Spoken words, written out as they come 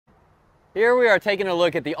Here we are taking a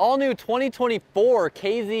look at the all-new 2024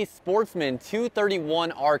 KZ Sportsmen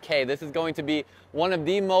 231 RK. This is going to be one of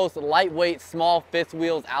the most lightweight small fifth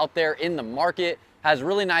wheels out there in the market. Has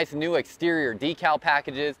really nice new exterior decal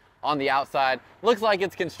packages on the outside. Looks like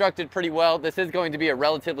it's constructed pretty well. This is going to be a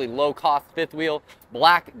relatively low-cost fifth wheel,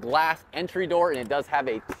 black glass entry door, and it does have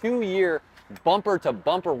a 2-year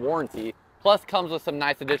bumper-to-bumper warranty. Plus comes with some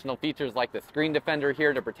nice additional features like the screen defender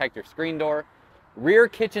here to protect your screen door. Rear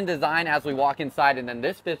kitchen design as we walk inside, and then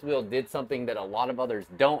this fifth wheel did something that a lot of others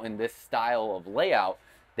don't in this style of layout.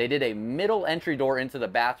 They did a middle entry door into the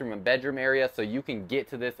bathroom and bedroom area, so you can get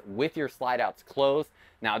to this with your slide outs closed.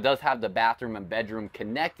 Now it does have the bathroom and bedroom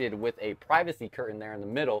connected with a privacy curtain there in the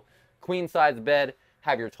middle. Queen size bed,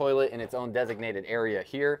 have your toilet in its own designated area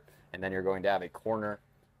here, and then you're going to have a corner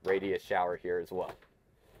radius shower here as well.